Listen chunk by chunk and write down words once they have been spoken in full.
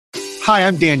Hi,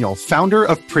 I'm Daniel, founder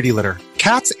of Pretty Litter.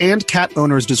 Cats and cat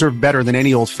owners deserve better than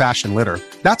any old-fashioned litter.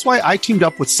 That's why I teamed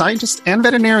up with scientists and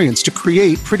veterinarians to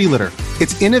create Pretty Litter.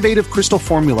 Its innovative crystal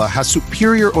formula has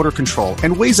superior odor control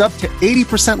and weighs up to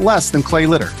 80% less than clay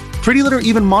litter. Pretty Litter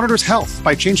even monitors health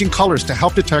by changing colors to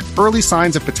help detect early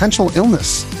signs of potential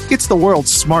illness. It's the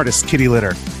world's smartest kitty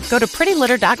litter. Go to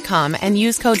prettylitter.com and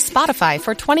use code SPOTIFY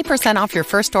for 20% off your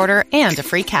first order and a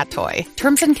free cat toy.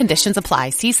 Terms and conditions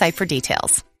apply. See site for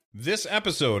details. This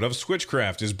episode of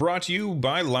Switchcraft is brought to you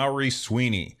by Lowry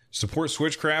Sweeney. Support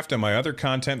Switchcraft and my other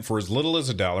content for as little as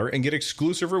 $1 and get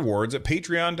exclusive rewards at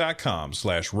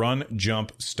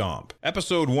patreon.com/runjumpstomp.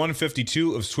 Episode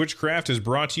 152 of Switchcraft is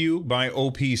brought to you by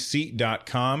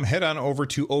opseat.com. Head on over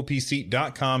to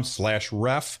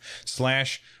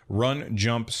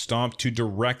opseat.com/ref/runjumpstomp to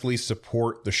directly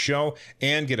support the show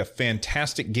and get a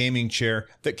fantastic gaming chair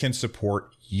that can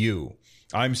support you.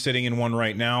 I'm sitting in one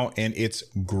right now, and it's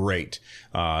great.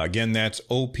 Again, that's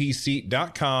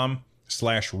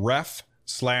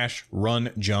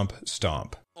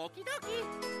opseat.com/ref/runjumpstomp. Okie dokie.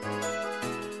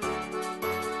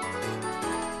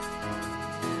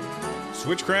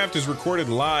 Switchcraft is recorded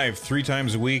live 3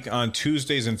 times a week on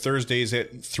Tuesdays and Thursdays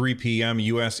at 3 p.m.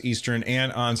 U.S. Eastern,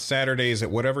 and on Saturdays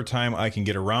at whatever time I can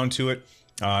get around to it.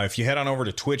 If you head on over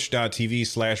to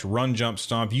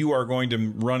twitch.tv/runjumpstomp, you are going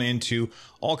to run into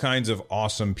all kinds of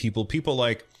awesome people. People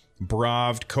like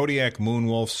Bravd, Kodiak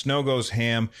Moonwolf, Snow Goes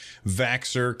Ham,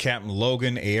 Vaxer, Captain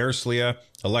Logan, Aerslia,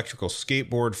 Electrical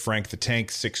Skateboard, Frank the Tank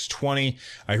 620.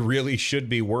 I really should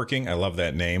be working. I love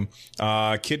that name.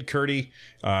 Kid Curdy,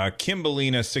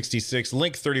 Kimbalina 66,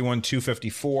 Link 31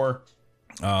 254.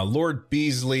 Lord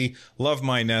Beasley, Love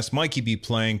My Nest, Mikey B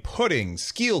Playing, Pudding,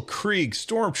 Skeel Krieg,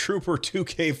 Stormtrooper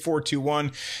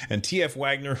 2K421, and TF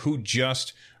Wagner, who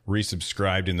just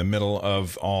resubscribed in the middle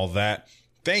of all that.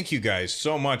 Thank you guys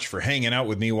so much for hanging out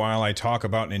with me while I talk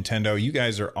about Nintendo. You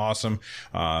guys are awesome.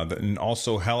 And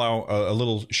also, hello, a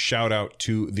little shout out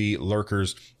to the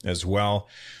lurkers as well.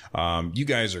 You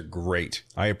guys are great.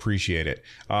 I appreciate it.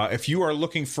 If you are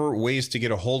looking for ways to get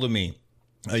a hold of me,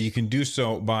 you can do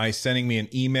so by sending me an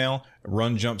email,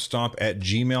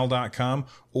 runjumpstomp@gmail.com,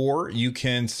 or you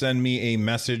can send me a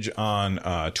message on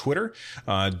Twitter.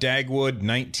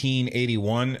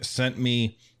 Dagwood1981 sent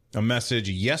me a message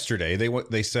yesterday.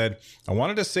 They said, I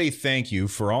wanted to say thank you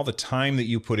for all the time that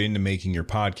you put into making your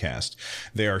podcast.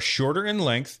 They are shorter in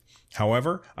length.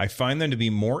 However, I find them to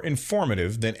be more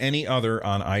informative than any other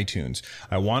on iTunes.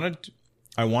 I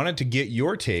wanted to get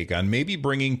your take on maybe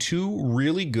bringing 2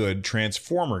 really good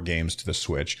Transformer games to the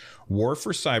Switch, War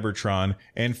for Cybertron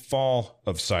and Fall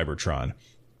of Cybertron.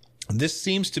 This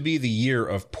seems to be the year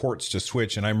of ports to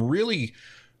Switch, and I'm really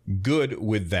good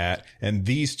with that, and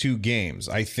these 2 games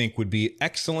I think would be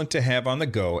excellent to have on the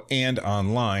go and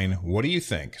online. What do you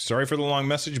think? Sorry for the long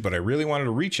message, but I really wanted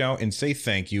to reach out and say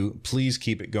thank you. Please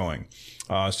keep it going.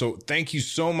 So thank you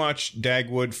so much,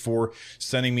 Dagwood, for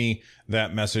sending me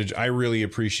that message. I really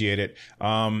appreciate it.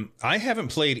 I haven't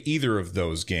played either of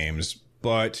those games,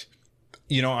 but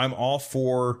I'm all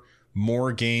for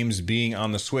more games being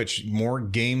on the Switch, more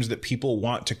games that people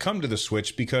want to come to the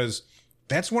Switch, because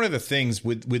that's one of the things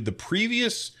with the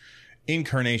previous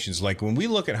incarnations. Like when we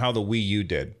look at how the Wii U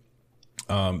did,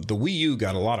 the Wii U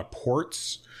got a lot of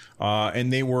ports,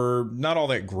 and they were not all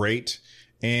that great.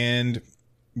 And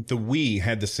the Wii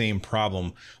had the same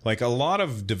problem. Like a lot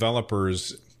of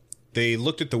developers, they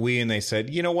looked at the Wii and they said,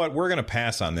 you know what, we're going to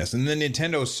pass on this. And then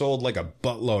Nintendo sold like a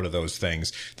buttload of those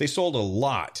things. They sold a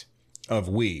lot of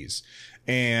Wiis.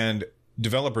 And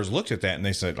developers looked at that and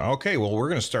they said, okay, well, we're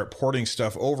going to start porting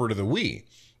stuff over to the Wii.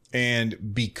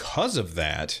 And because of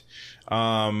that,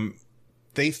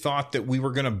 they thought that we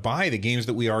were going to buy the games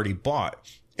that we already bought.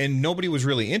 And nobody was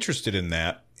really interested in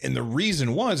that. And the reason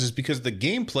is because the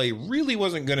gameplay really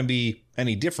wasn't going to be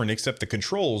any different, except the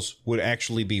controls would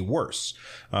actually be worse,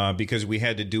 because we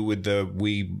had to do with the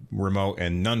Wii remote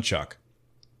and nunchuck.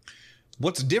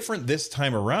 What's different this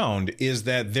time around is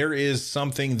that there is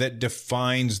something that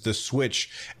defines the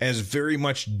Switch as very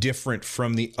much different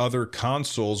from the other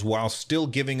consoles, while still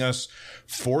giving us,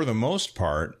 for the most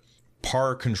part,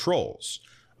 par controls.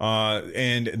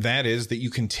 And that is that you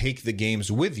can take the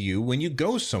games with you when you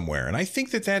go somewhere. And I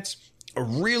think that that's a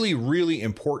really, really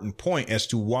important point as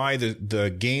to why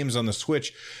the games on the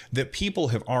Switch that people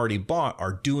have already bought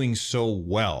are doing so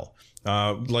well.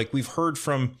 Like we've heard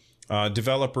from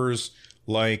developers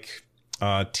like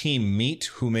Team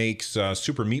Meat, who makes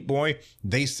Super Meat Boy.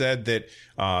 They said that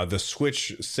the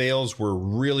Switch sales were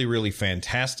really, really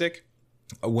fantastic.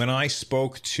 When I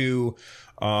spoke to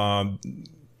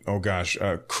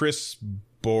Chris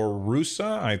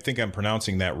Borusa, I think I'm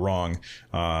pronouncing that wrong,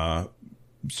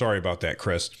 sorry about that,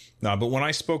 Chris. But when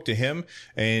I spoke to him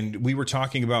and we were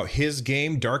talking about his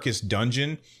game, Darkest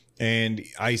Dungeon, and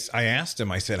I asked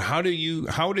him, I said, how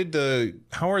are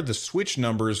the Switch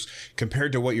numbers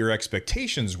compared to what your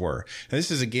expectations were? Now,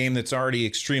 this is a game that's already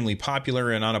extremely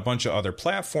popular and on a bunch of other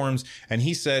platforms. And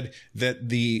he said that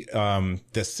the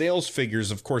sales figures,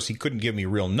 of course, he couldn't give me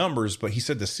real numbers, but he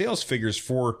said the sales figures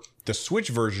for the Switch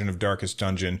version of Darkest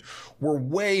Dungeon were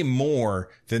way more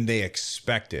than they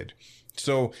expected.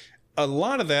 So a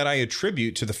lot of that I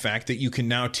attribute to the fact that you can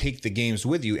now take the games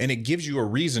with you, and it gives you a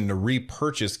reason to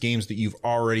repurchase games that you've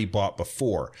already bought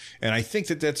before. And I think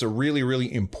that that's a really, really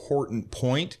important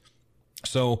point.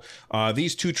 So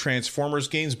these two Transformers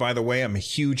games, by the way, I'm a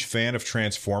huge fan of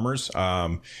Transformers.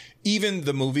 Even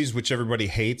the movies, which everybody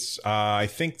hates, I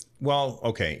think, well,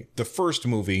 okay, the first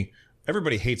movie,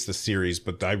 everybody hates the series,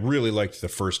 but I really liked the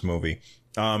first movie.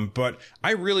 But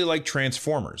I really like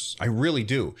Transformers. I really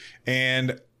do.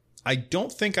 And I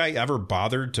don't think I ever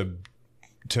bothered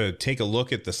to take a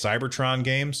look at the Cybertron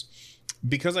games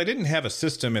because I didn't have a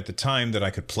system at the time that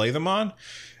I could play them on.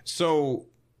 So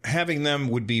having them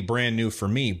would be brand new for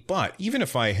me. But even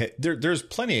if I had, there's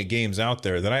plenty of games out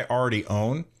there that I already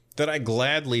own that I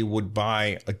gladly would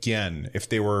buy again if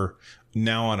they were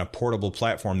now on a portable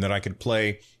platform that I could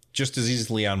play just as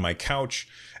easily on my couch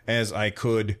as I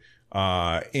could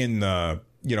in the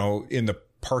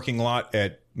parking lot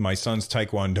at my son's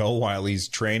Taekwondo while he's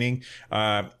training.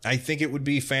 I think it would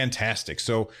be fantastic.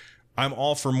 So I'm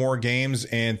all for more games,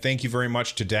 and thank you very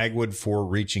much to Dagwood for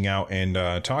reaching out and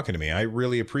talking to me. I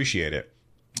really appreciate it.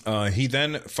 He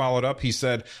then followed up. He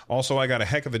said, also, I got a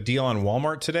heck of a deal on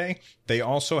Walmart today. They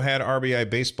also had RBI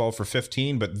Baseball for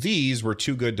 $15, but these were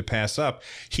too good to pass up.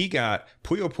 He got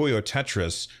Puyo Puyo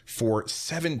Tetris for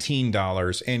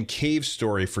 $17 and Cave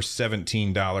Story for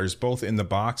 $17, both in the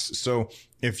box. So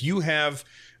if you have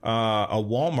a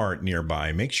Walmart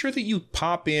nearby, make sure that you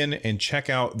pop in and check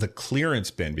out the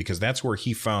clearance bin because that's where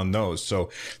he found those.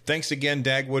 So thanks again,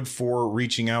 Dagwood, for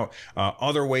reaching out.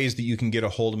 Other ways that you can get a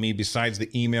hold of me besides the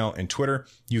email and Twitter,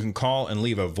 you can call and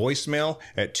leave a voicemail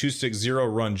at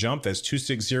 260-RUN-JUMP. That's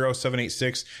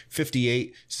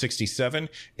 260-786-5867.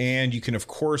 And you can, of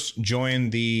course, join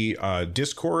the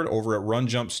Discord over at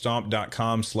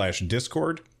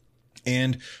runjumpstomp.com/Discord.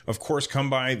 And of course, come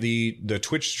by the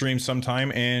Twitch stream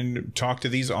sometime and talk to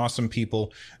these awesome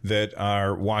people that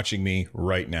are watching me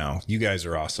right now. You guys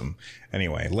are awesome.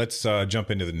 Anyway, let's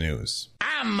jump into the news.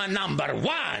 I'm number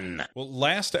one. Well,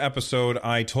 last episode,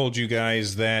 I told you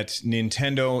guys that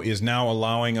Nintendo is now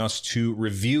allowing us to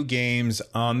review games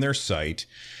on their site.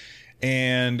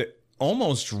 And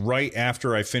almost right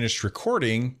after I finished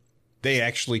recording, they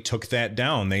actually took that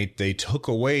down. They took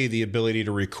away the ability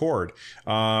to record,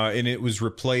 and it was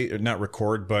review.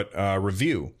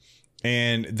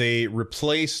 And they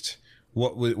replaced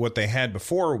what they had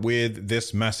before with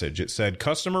this message. It said,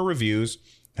 customer reviews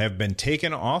have been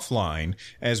taken offline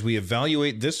as we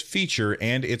evaluate this feature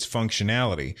and its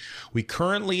functionality. We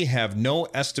currently have no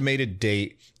estimated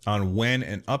date on when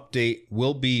an update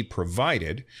will be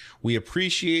provided. We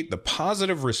appreciate the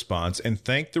positive response and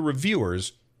thank the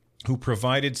reviewers who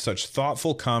provided such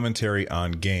thoughtful commentary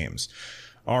on games.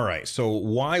 All right, so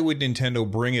why would Nintendo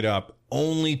bring it up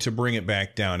only to bring it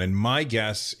back down? And my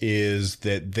guess is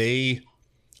that there's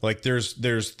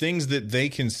things that they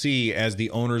can see as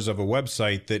the owners of a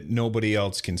website that nobody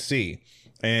else can see.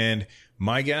 And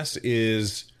my guess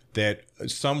is that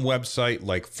some website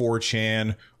like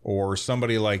 4chan or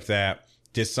somebody like that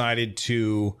decided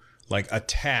to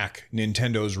attack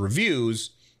Nintendo's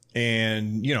reviews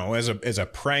and, as a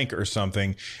prank or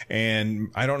something.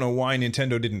 And I don't know why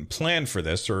Nintendo didn't plan for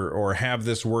this or have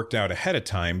this worked out ahead of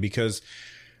time, because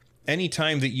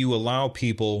anytime that you allow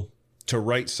people to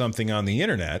write something on the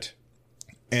internet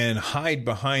and hide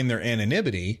behind their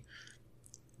anonymity,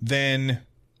 then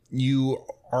you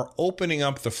are opening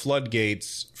up the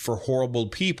floodgates for horrible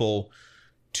people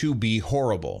to be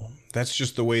horrible. That's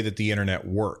just the way that the internet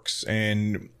works.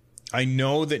 And I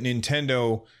know that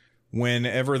Nintendo,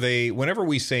 whenever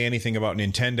we say anything about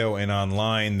Nintendo and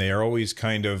online, they are always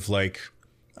kind of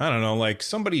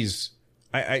somebody's,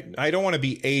 I don't want to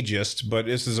be ageist, but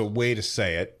this is a way to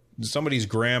say it. Somebody's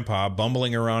grandpa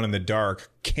bumbling around in the dark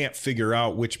can't figure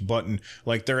out which button,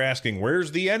 they're asking,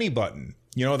 where's the any button?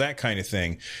 That kind of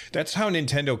thing. That's how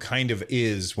Nintendo kind of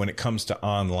is when it comes to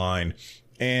online.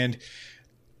 And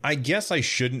I guess I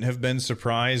shouldn't have been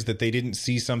surprised that they didn't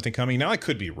see something coming. Now, I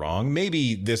could be wrong.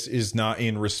 Maybe this is not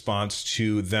in response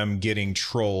to them getting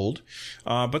trolled,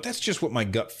 but that's just what my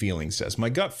gut feeling says. My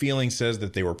gut feeling says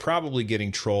that they were probably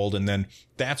getting trolled, and then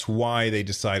that's why they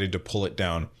decided to pull it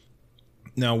down.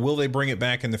 Now, will they bring it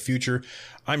back in the future?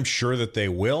 I'm sure that they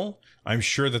will. I'm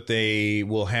sure that they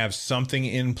will have something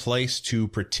in place to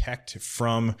protect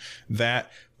from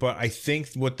that. But I think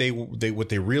what they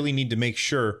really need to make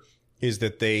sure is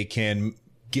that they can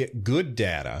get good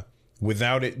data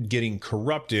without it getting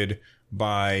corrupted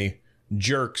by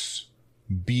jerks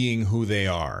being who they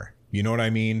are. You know what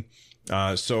I mean?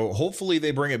 So hopefully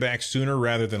they bring it back sooner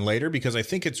rather than later, because I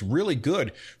think it's really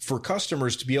good for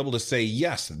customers to be able to say,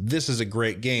 yes, this is a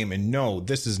great game, and no,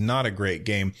 this is not a great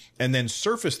game, and then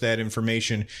surface that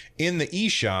information in the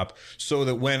eShop so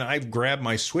that when I grab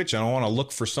my Switch and I want to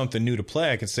look for something new to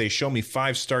play, I can say, show me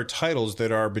 5-star titles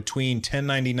that are between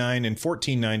 $10.99 and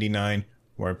 $14.99,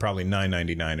 or probably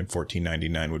 $9.99 and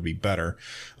 $14.99 would be better.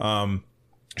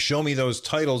 Show me those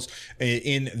titles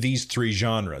in these 3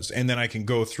 genres. And then I can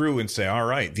go through and say, all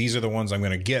right, these are the ones I'm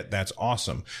going to get. That's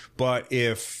awesome. But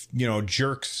if,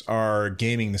 jerks are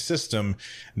gaming the system,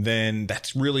 then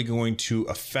that's really going to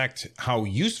affect how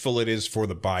useful it is for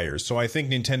the buyers. So I think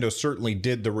Nintendo certainly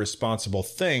did the responsible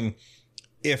thing,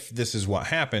 if this is what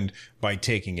happened, by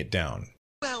taking it down.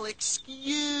 Well,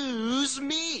 excuse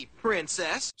me,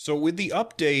 princess. So with the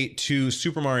update to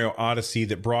Super Mario Odyssey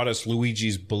that brought us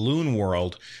Luigi's Balloon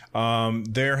World,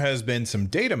 there has been some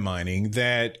data mining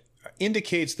that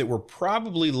indicates that we're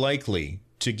probably likely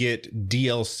to get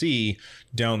DLC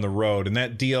down the road. And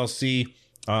that DLC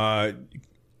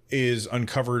is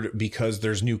uncovered because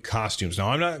there's new costumes.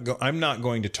 Now, I'm not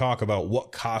going to talk about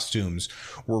what costumes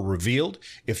were revealed.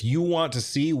 If you want to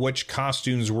see which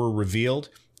costumes were revealed,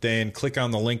 then click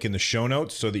on the link in the show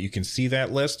notes so that you can see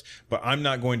that list. But I'm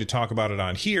not going to talk about it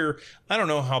on here. I don't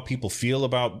know how people feel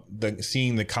about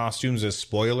seeing the costumes as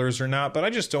spoilers or not, but I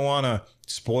just don't want to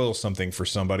spoil something for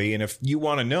somebody. And if you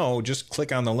want to know, just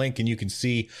click on the link and you can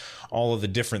see all of the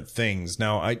different things.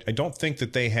 Now, I don't think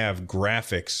that they have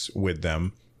graphics with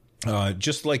them.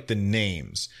 Just like the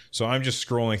names. So I'm just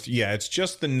scrolling. Yeah, it's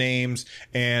just the names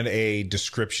and a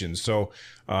description. So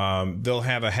they'll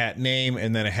have a hat name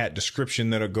and then a hat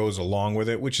description that goes along with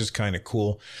it, which is kind of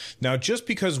cool. Now, just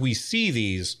because we see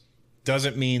these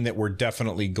doesn't mean that we're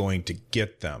definitely going to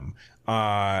get them.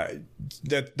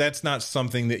 That's not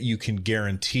something that you can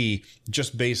guarantee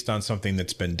just based on something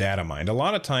that's been data mined. A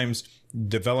lot of times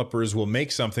developers will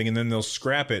make something and then they'll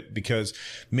scrap it because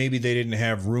maybe they didn't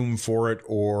have room for it,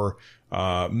 or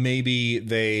maybe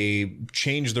they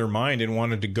changed their mind and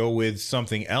wanted to go with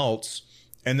something else,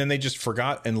 and then they just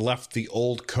forgot and left the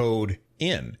old code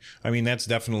in. I mean, that's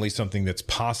definitely something that's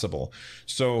possible.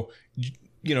 So,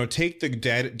 take the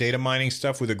data mining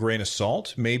stuff with a grain of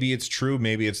salt. Maybe it's true,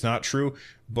 maybe it's not true,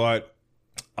 but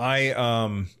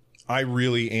I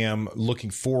really am looking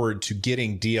forward to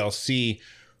getting DLC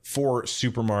for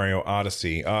Super Mario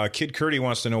Odyssey. Kid Curdy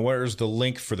wants to know, where's the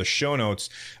link for the show notes?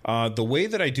 The way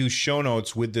that I do show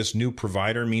notes with this new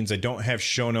provider means I don't have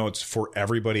show notes for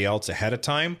everybody else ahead of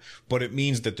time, but it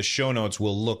means that the show notes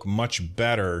will look much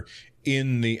better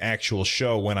in the actual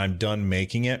show when I'm done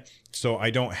making it. So I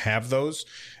don't have those.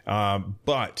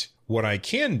 But what I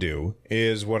can do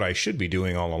is what I should be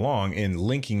doing all along, in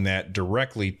linking that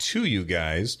directly to you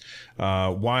guys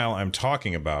while I'm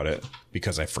talking about it,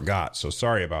 because I forgot. So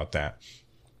sorry about that.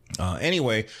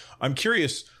 Anyway, I'm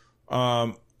curious,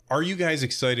 are you guys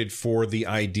excited for the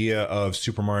idea of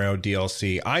Super Mario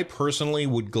DLC? I personally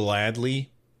would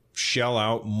gladly shell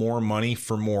out more money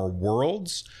for more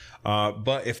worlds.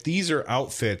 But if these are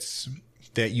outfits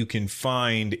that you can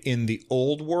find in the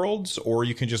old worlds, or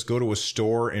you can just go to a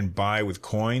store and buy with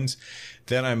coins,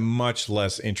 then I'm much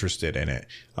less interested in it.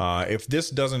 If this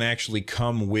doesn't actually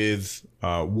come with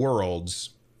worlds,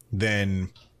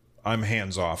 then I'm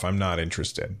hands off. I'm not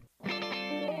interested.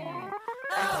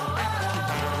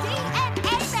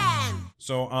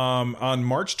 So on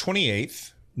March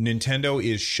 28th, Nintendo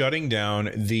is shutting down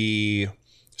the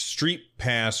Street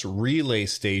Pass relay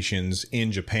stations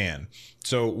in Japan.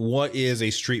 So what is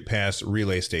a Street Pass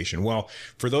relay station? Well,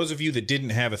 for those of you that didn't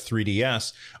have a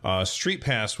 3DS, Street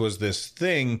Pass was this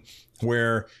thing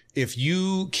where if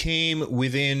you came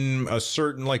within a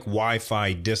certain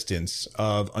Wi-Fi distance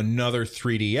of another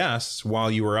 3DS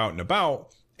while you were out and about,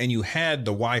 and you had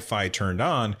the Wi-Fi turned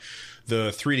on, the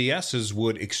 3DSs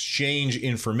would exchange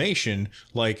information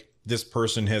like, this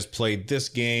person has played this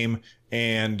game,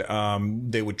 and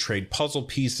they would trade puzzle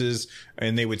pieces,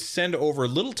 and they would send over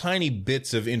little tiny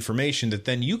bits of information that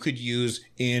then you could use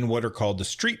in what are called the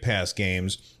Street Pass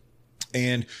games.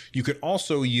 And you could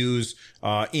also use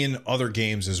in other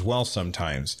games as well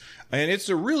sometimes. And it's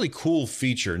a really cool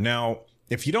feature. Now,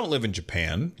 if you don't live in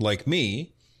Japan, like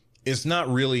me, it's not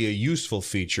really a useful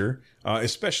feature,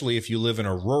 especially if you live in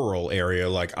a rural area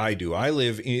like I do. I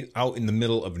live out in the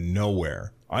middle of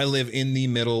nowhere.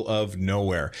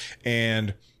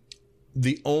 And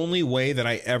the only way that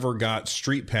I ever got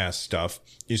Street Pass stuff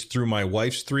is through my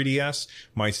wife's 3DS,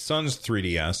 my son's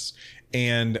 3DS,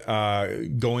 and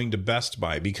going to Best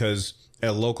Buy, because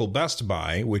a local Best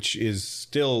Buy, which is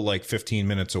still like 15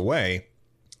 minutes away,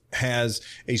 has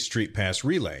a Street Pass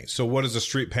relay. So what does a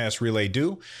Street Pass relay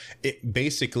do? It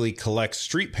basically collects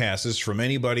Street Passes from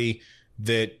anybody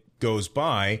that goes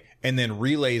by and then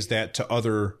relays that to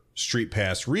other Street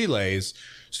Pass relays,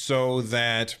 so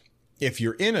that if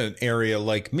you're in an area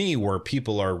like me where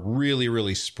people are really,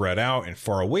 really spread out and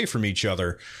far away from each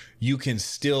other, you can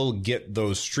still get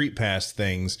those Street Pass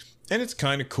things, and it's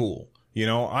kind of cool. You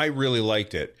know, I really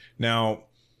liked it. Now,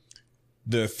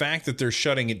 the fact that they're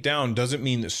shutting it down doesn't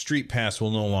mean that Street Pass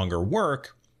will no longer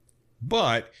work.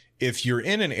 But if you're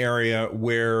in an area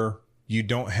where you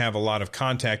don't have a lot of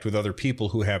contact with other people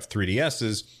who have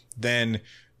 3DSs, then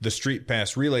the Street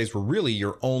Pass relays were really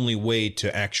your only way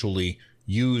to actually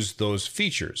use those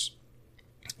features.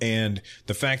 And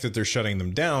the fact that they're shutting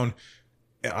them down,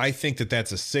 I think that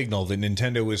that's a signal that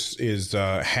Nintendo is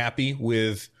happy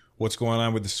with what's going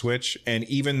on with the Switch. And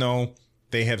even though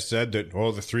they have said that,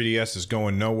 oh, the 3DS is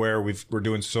going nowhere, we're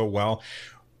doing so well,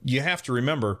 you have to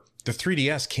remember the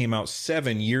 3DS came out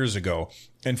 7 years ago.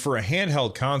 And for a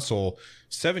handheld console,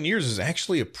 7 years is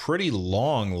actually a pretty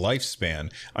long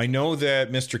lifespan. I know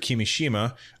that Mr.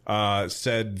 Kimishima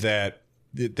said that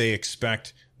they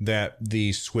expect that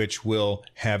the Switch will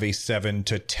have a 7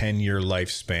 to 10 year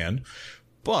lifespan,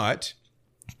 but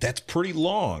that's pretty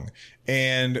long.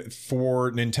 And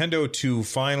for Nintendo to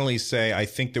finally say, I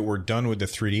think that we're done with the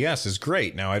 3DS, is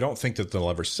great. Now, I don't think that they'll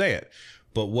ever say it,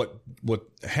 but what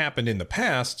happened in the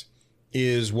past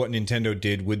is what Nintendo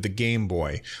did with the Game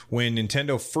Boy. When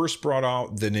Nintendo first brought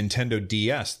out the Nintendo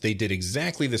DS, they did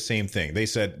exactly the same thing. They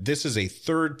said, this is a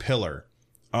third pillar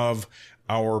of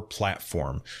our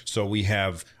platform. So we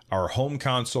have our home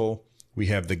console, we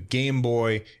have the Game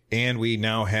Boy, and we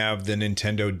now have the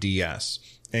Nintendo DS.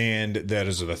 And that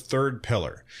is the third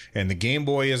pillar. And the Game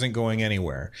Boy isn't going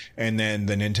anywhere. And then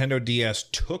the Nintendo DS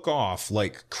took off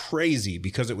like crazy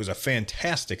because it was a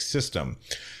fantastic system.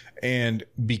 And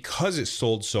because it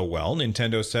sold so well,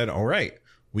 Nintendo said, all right,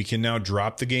 we can now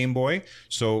drop the Game Boy.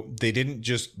 So they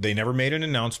never made an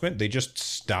announcement. They just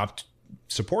stopped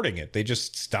supporting it. They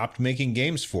just stopped making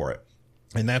games for it.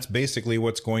 And that's basically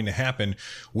what's going to happen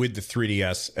with the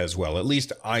 3DS as well. At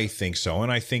least I think so. And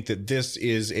I think that this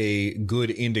is a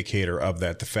good indicator of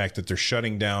that, the fact that they're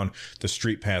shutting down the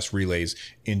Street Pass relays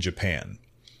in Japan.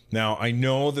 Now, I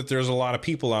know that there's a lot of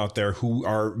people out there who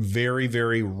are very,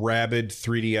 very rabid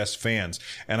 3DS fans.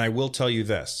 And I will tell you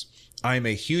this. I'm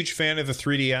a huge fan of the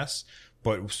 3DS.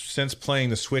 But since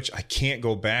playing the Switch, I can't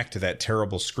go back to that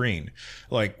terrible screen.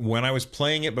 Like when I was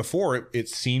playing it before, it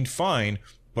seemed fine.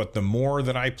 But the more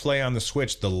that I play on the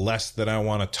Switch, the less that I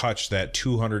want to touch that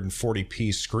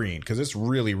 240p screen, because it's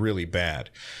really, really bad.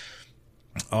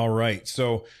 All right.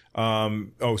 So,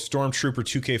 Stormtrooper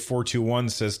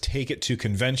 2K421 says, take it to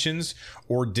conventions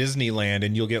or Disneyland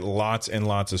and you'll get lots and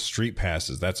lots of Street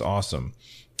Passes. That's awesome.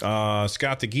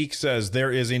 Scott the Geek says,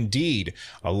 there is indeed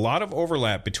a lot of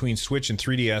overlap between Switch and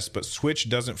 3DS, but Switch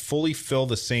doesn't fully fill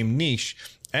the same niche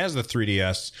as the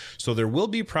 3DS, so there will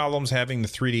be problems having the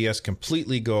 3DS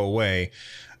completely go away.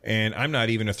 And I'm not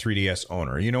even a 3DS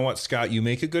owner. You know what, Scott? You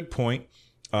make a good point.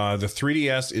 The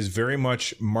 3DS is very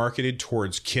much marketed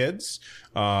towards kids.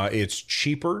 It's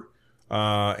cheaper,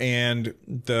 and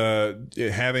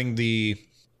having the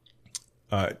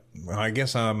I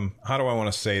guess how do I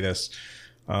want to say this?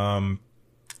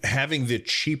 Having the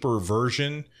cheaper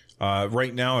version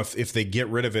right now, if they get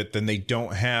rid of it, then they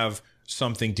don't have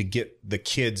something to get the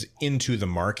kids into the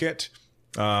market.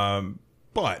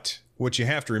 But what you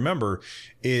have to remember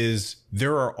is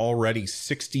there are already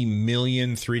 60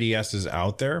 million 3DSs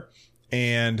out there.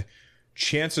 And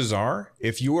chances are,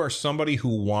 if you are somebody who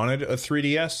wanted a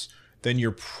 3DS, then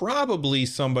you're probably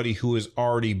somebody who has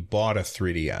already bought a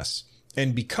 3DS.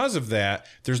 And because of that,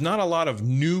 there's not a lot of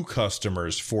new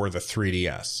customers for the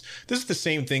 3DS. This is the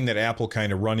same thing that Apple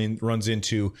kind of runs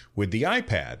into with the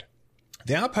iPad.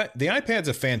 The iPad's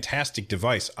a fantastic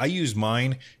device. I use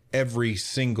mine every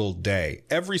single day.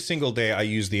 Every single day I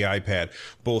use the iPad,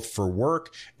 both for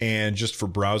work and just for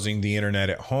browsing the internet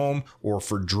at home or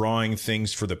for drawing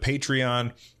things for the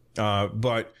Patreon.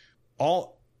 But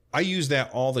I use that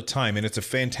all the time, and it's a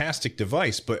fantastic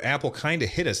device. But Apple kind of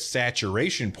hit a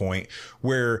saturation point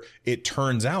where it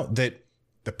turns out that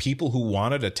the people who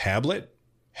wanted a tablet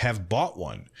have bought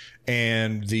one.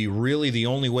 And the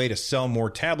only way to sell more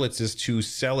tablets is to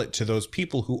sell it to those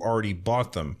people who already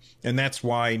bought them. And that's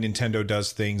why Nintendo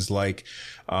does things like,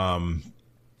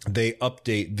 they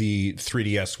update the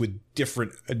 3DS with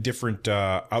different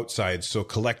outsides, so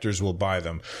collectors will buy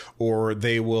them, or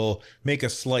they will make a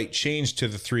slight change to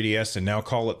the 3DS and now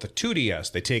call it the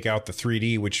 2DS. They take out the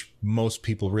 3D, which most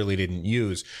people really didn't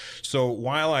use. So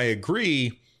while I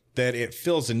agree that it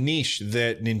fills a niche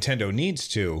that Nintendo needs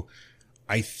to,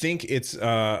 I think it's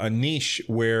a niche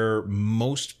where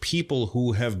most people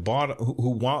who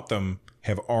want them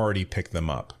have already picked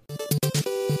them up.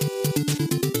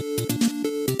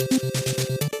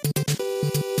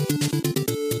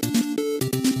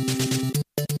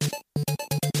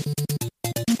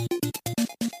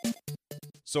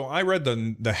 So I read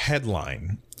the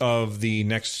headline of the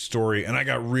next story and I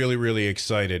got really, really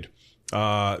excited.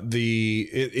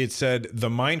 It said the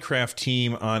Minecraft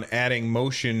team on adding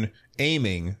motion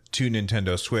aiming to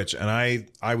Nintendo Switch. And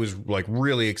I was like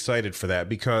really excited for that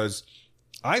because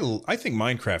I think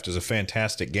Minecraft is a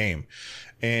fantastic game.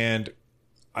 And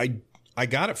I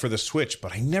got it for the Switch,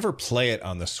 but I never play it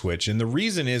on the Switch. And the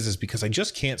reason is because I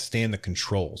just can't stand the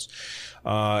controls.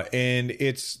 And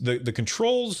it's the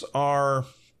controls are,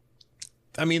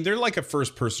 I mean, they're like a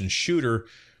first-person shooter,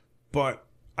 but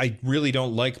I really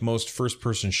don't like most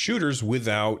first-person shooters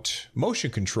without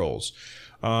motion controls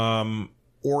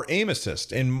or aim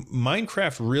assist. And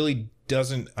Minecraft really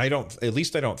doesn't, at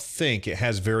least I don't think it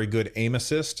has very good aim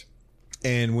assist.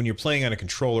 And when you're playing on a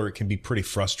controller, it can be pretty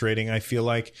frustrating, I feel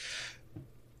like.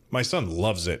 My son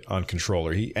loves it on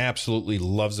controller. He absolutely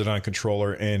loves it on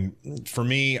controller. And for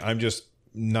me, I'm just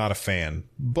not a fan.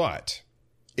 But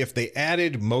if they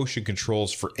added motion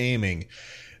controls for aiming,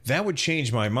 that would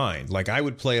change my mind. Like, I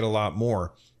would play it a lot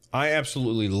more. I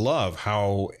absolutely love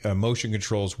how motion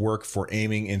controls work for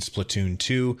aiming in Splatoon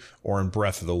 2 or in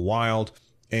Breath of the Wild.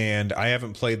 And I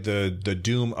haven't played the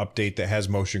Doom update that has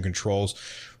motion controls,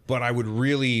 but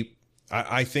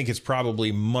I think it's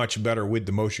probably much better with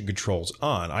the motion controls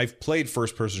on. I've played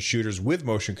first-person shooters with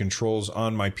motion controls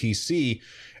on my PC,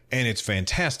 and it's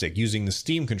fantastic using the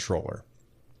Steam controller.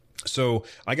 So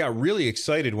I got really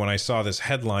excited when I saw this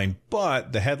headline,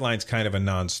 but the headline's kind of a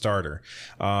non-starter.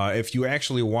 If you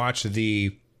actually watch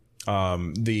the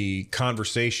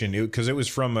conversation, because it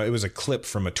was a clip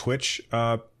from a Twitch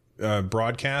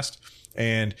broadcast,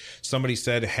 and somebody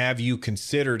said, "Have you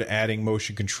considered adding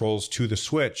motion controls to the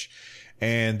Switch?"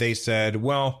 And they said,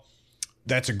 "Well,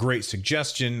 that's a great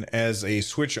suggestion. As a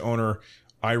Switch owner,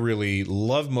 I really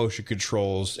love motion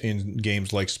controls in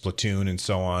games like Splatoon and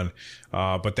so on.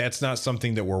 But that's not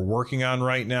something that we're working on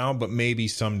right now, but maybe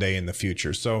someday in the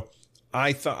future." So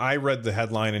I read the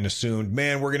headline and assumed,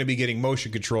 man, we're going to be getting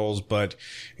motion controls, but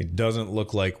it doesn't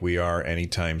look like we are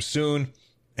anytime soon.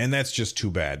 And that's just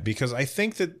too bad, because I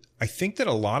think that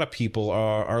a lot of people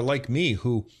are like me,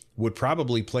 who would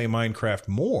probably play Minecraft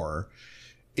more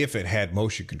if it had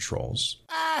motion controls.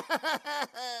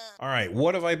 All right,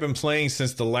 what have I been playing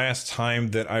since the last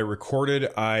time that I recorded?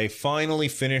 I finally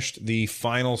finished the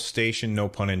Final Station, no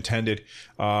pun intended.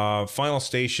 Final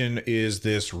Station is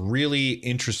this really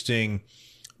interesting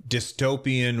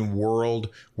dystopian world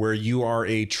where you are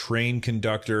a train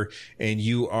conductor and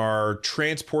you are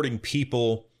transporting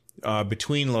people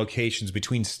between locations,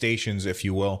 between stations, if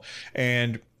you will.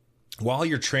 And while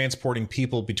you're transporting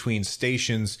people between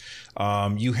stations,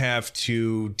 you have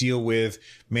to deal with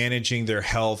managing their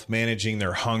health, managing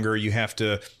their hunger. You have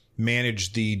to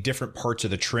manage the different parts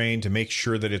of the train to make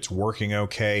sure that it's working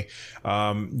okay.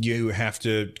 You have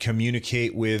to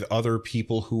communicate with other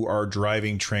people who are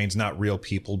driving trains, not real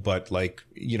people, but like,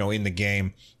 in the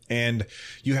game. And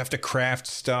you have to craft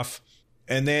stuff.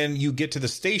 And then you get to the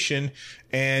station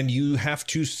and you have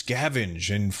to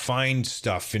scavenge and find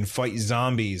stuff and fight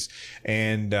zombies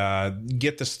and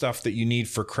get the stuff that you need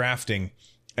for crafting.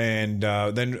 And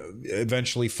then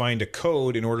eventually find a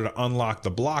code in order to unlock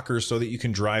the blockers so that you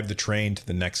can drive the train to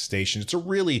the next station. It's a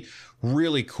really,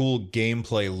 really cool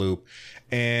gameplay loop.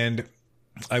 And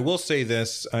I will say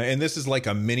this, and this is like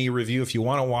a mini review. If you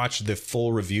want to watch the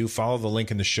full review, follow the link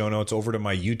in the show notes over to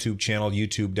my YouTube channel,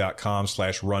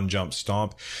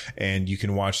 youtube.com/runjumpstomp, and you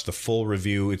can watch the full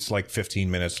review. It's like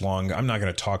 15 minutes long. I'm not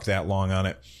going to talk that long on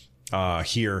it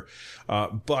here,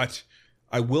 but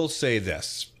I will say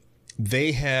this.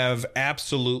 They have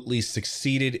absolutely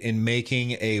succeeded in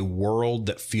making a world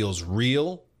that feels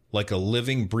real, like a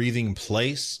living, breathing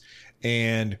place,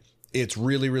 and it's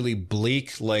really, really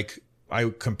bleak, like I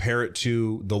compare it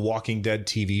to the Walking Dead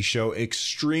TV show.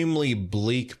 Extremely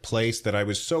bleak place that I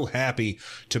was so happy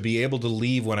to be able to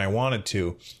leave when I wanted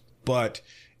to. But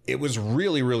it was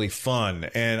really, really fun,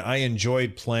 and I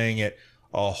enjoyed playing it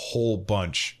a whole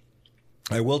bunch.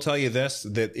 I will tell you this,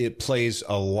 that it plays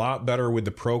a lot better with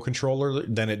the Pro Controller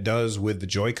than it does with the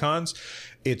Joy-Cons.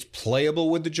 It's playable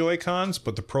with the Joy-Cons,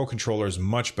 but the Pro Controller is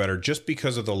much better just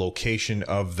because of the location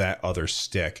of that other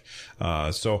stick.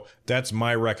 So that's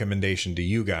my recommendation to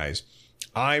you guys.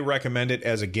 I recommend it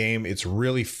as a game. It's a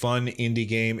really fun indie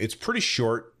game. It's pretty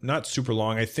short, not super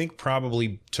long. I think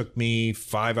probably took me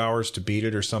 5 hours to beat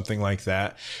it or something like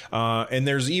that. And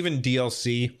there's even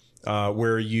DLC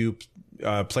where you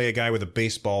play a guy with a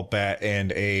baseball bat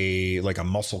and a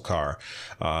muscle car.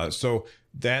 So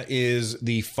that is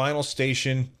the final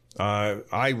station.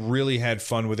 I really had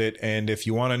fun with it, and if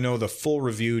you want to know the full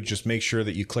review, just make sure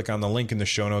that you click on the link in the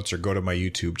show notes or go to my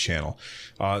YouTube channel.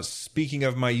 Speaking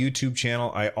of my YouTube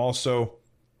channel, I also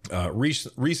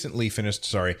recently finished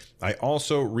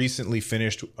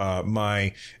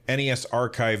my NES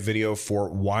archive video for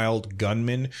Wild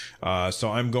Gunman.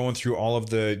 So I'm going through all of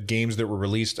the games that were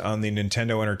released on the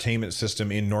Nintendo Entertainment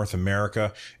System in North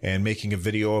America and making a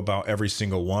video about every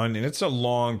single one. And it's a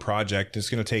long project. It's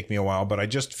going to take me a while, but I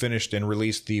just finished and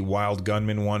released the Wild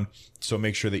Gunman one. So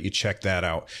make sure that you check that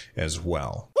out as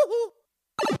well.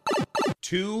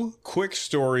 Two quick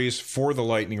stories for the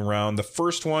lightning round. The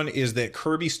first one is that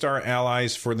Kirby Star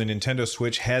Allies for the Nintendo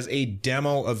Switch has a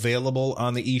demo available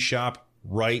on the eShop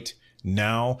right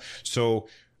now. So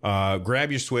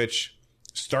grab your Switch,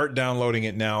 start downloading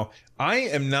it now. I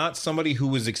am not somebody who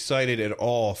was excited at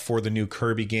all for the new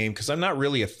Kirby game because I'm not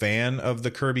really a fan of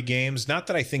the Kirby games. Not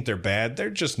that I think they're bad, they're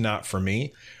just not for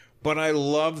me. But I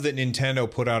love that Nintendo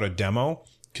put out a demo,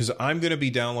 because I'm going to be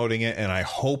downloading it, and I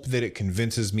hope that it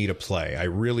convinces me to play. I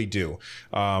really do.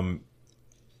 That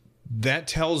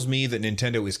tells me that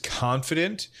Nintendo is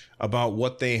confident about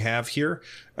what they have here.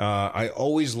 I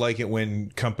always like it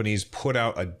when companies put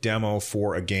out a demo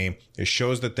for a game. It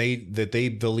shows that they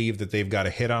believe that they've got a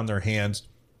hit on their hands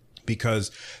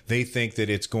because they think that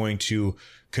it's going to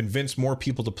convince more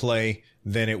people to play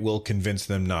than it will convince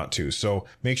them not to. So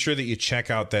make sure that you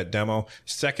check out that demo.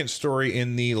 Second story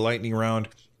in the lightning round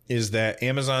is that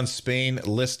Amazon Spain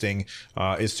listing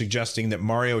is suggesting that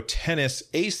Mario Tennis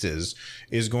Aces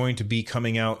is going to be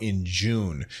coming out in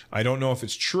June. I don't know if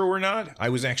it's true or not. I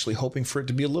was actually hoping for it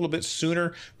to be a little bit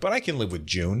sooner, but I can live with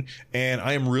June. And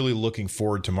I am really looking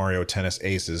forward to Mario Tennis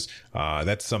Aces.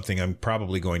 That's something I'm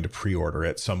probably going to pre-order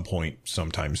at some point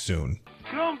sometime soon.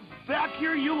 Come back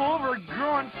here, you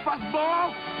overgrown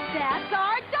fuzzball! That's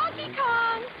our Donkey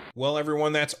Kong! Well,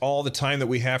 everyone, that's all the time that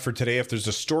we have for today. If there's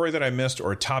a story that I missed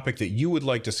or a topic that you would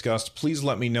like discussed, please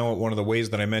let me know at one of the ways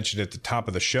that I mentioned at the top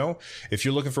of the show. If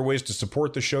you're looking for ways to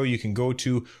support the show, you can go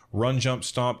to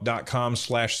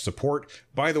runjumpstomp.com/support.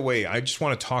 By the way, I just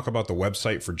want to talk about the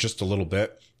website for just a little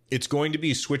bit. It's going to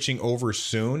be switching over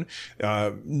soon.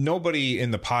 Nobody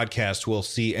in the podcast will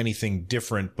see anything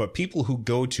different, but people who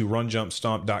go to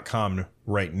runjumpstomp.com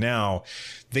right now,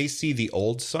 they see the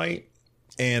old site.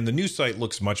 And the new site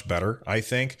looks much better, I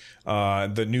think.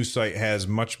 The new site has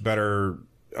much better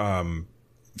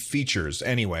features.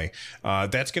 Anyway,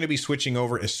 that's going to be switching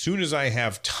over as soon as I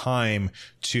have time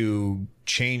to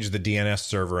change the DNS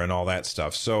server and all that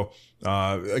stuff. So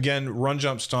again,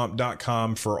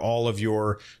 runjumpstomp.com for all of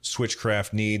your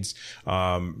Switchcraft needs.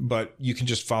 But you can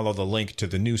just follow the link to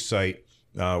the new site,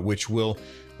 which will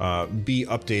be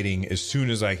updating as soon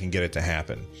as I can get it to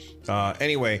happen.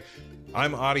 Anyway,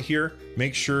 I'm out of here.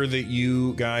 Make sure that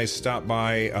you guys stop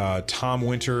by Tom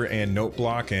Winter and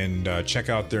Noteblock and check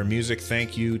out their music.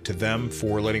 Thank you to them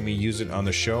for letting me use it on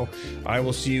the show. I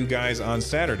will see you guys on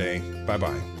Saturday.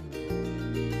 Bye-bye.